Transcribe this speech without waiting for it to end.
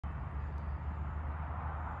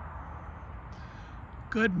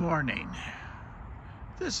Good morning.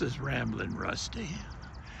 This is Ramblin' Rusty.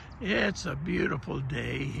 It's a beautiful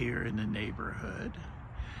day here in the neighborhood.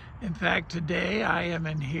 In fact, today I am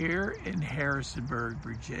here in Harrisonburg,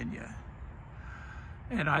 Virginia.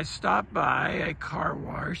 And I stopped by a car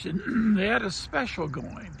wash and they had a special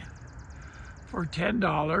going for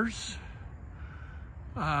 $10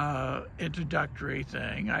 introductory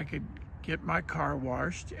thing. I could get my car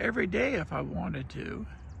washed every day if I wanted to.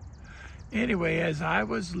 Anyway, as I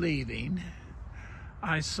was leaving,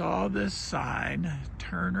 I saw this sign,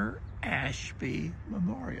 Turner Ashby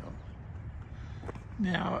Memorial.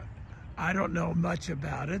 Now, I don't know much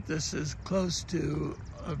about it. This is close to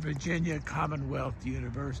a Virginia Commonwealth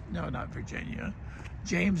University, no, not Virginia,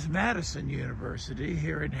 James Madison University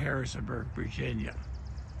here in Harrisonburg, Virginia.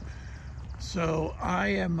 So I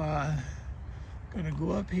am gonna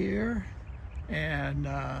go up here and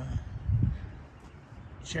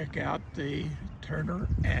check out the Turner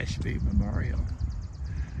Ashby Memorial.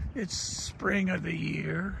 It's spring of the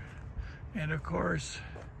year, and of course,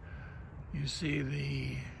 you see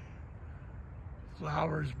the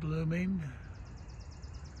flowers blooming.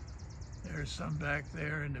 There's some back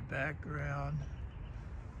there in the background.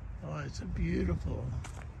 Oh, it's a beautiful,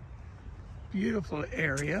 beautiful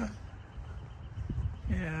area.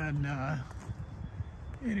 And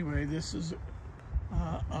anyway, this is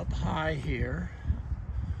up high here.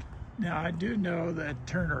 Now, I do know that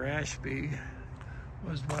Turner Ashby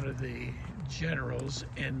was one of the generals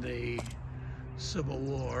in the Civil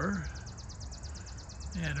War.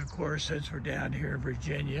 And of course, since we're down here in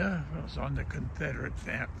Virginia, I was on the Confederate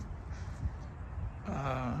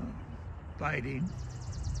fighting.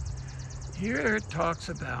 Here it talks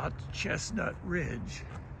about Chestnut Ridge.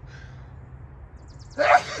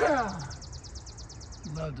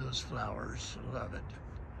 Love those flowers, love it.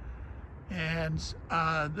 And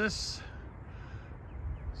this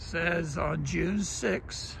says on June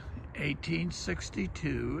 6,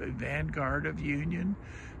 1862, a vanguard of Union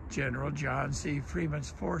General John C.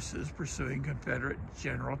 Freeman's forces pursuing Confederate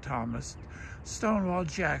General Thomas Stonewall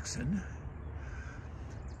Jackson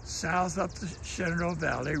south up the Shenandoah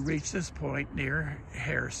Valley reached this point near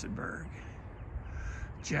Harrisonburg.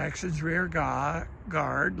 Jackson's rear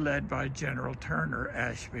guard, led by General Turner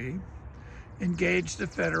Ashby, engaged the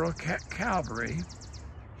Federal Cavalry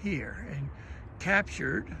here and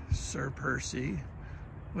captured Sir Percy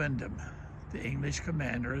Wyndham, the English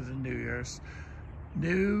commander of the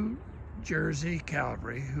New Jersey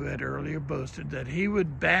Cavalry, who had earlier boasted that he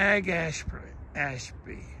would bag Ashby,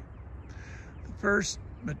 the 1st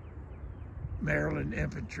Maryland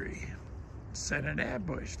Infantry, set an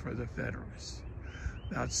ambush for the Federalists.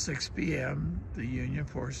 About 6 p.m., the Union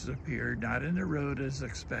forces appeared, not in the road as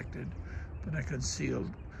expected, but in a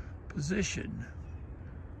concealed position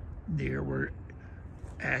near where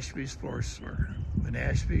Ashby's forces were. When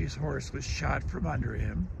Ashby's horse was shot from under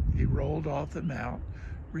him, he rolled off the mount,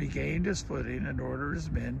 regained his footing, and ordered his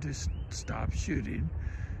men to stop shooting,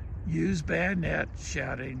 used bayonet,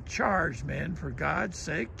 shouting, "Charge, men, for God's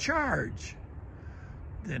sake, charge!"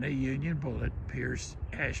 Then a Union bullet pierced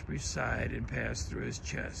Ashby's side and passed through his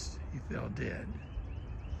chest. He fell dead.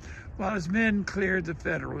 While his men cleared the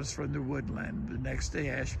Federalists from the woodland, the next day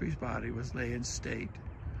Ashby's body was laid in state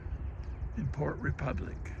in Port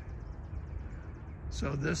Republic.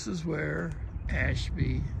 So this is where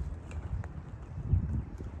Ashby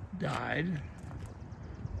died.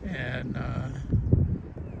 And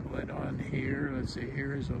going on here, let's see,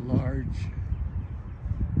 here's a large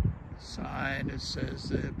sign. It says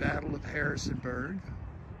the Battle of Harrisonburg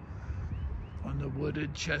on the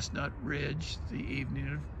wooded Chestnut Ridge, the evening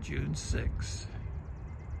of June 6.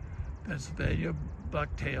 Pennsylvania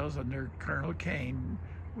bucktails under Colonel Kane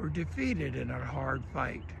were defeated in a hard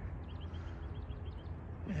fight.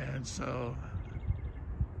 And so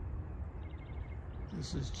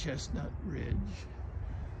this is Chestnut Ridge.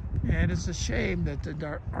 And it's a shame that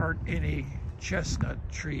there aren't any chestnut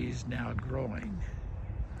trees now growing.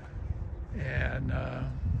 And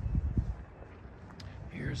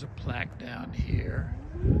here's a plaque down here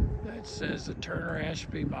that says the Turner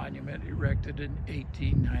Ashby Monument, erected in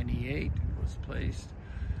 1898, was placed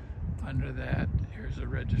under that. Here's a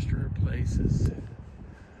register of places.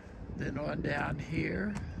 Then on down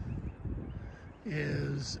here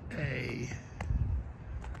is a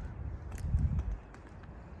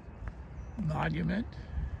monument,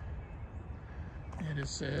 and it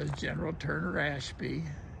says General Turner Ashby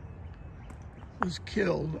was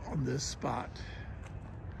killed on this spot,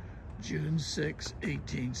 June 6,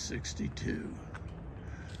 1862,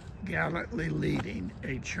 gallantly leading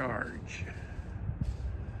a charge.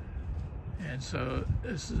 And so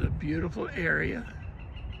this is a beautiful area.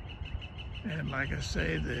 And like I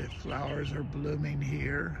say, the flowers are blooming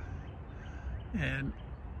here. And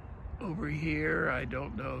over here, I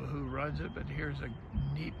don't know who runs it, but here's a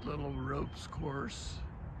neat little ropes course.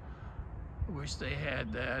 I wish they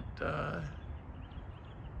had that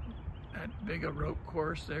big a rope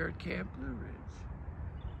course there at Camp Blue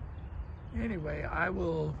Ridge. Anyway, I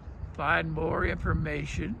will find more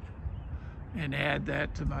information and add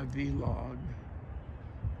that to my vlog.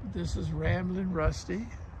 This is Ramblin' Rusty,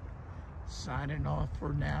 signing off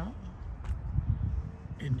for now.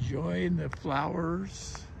 Enjoying the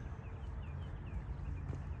flowers.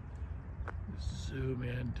 Zoom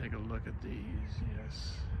in, take a look at these,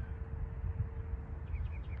 yes.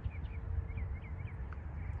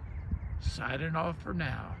 Signing off for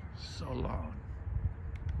now. So long.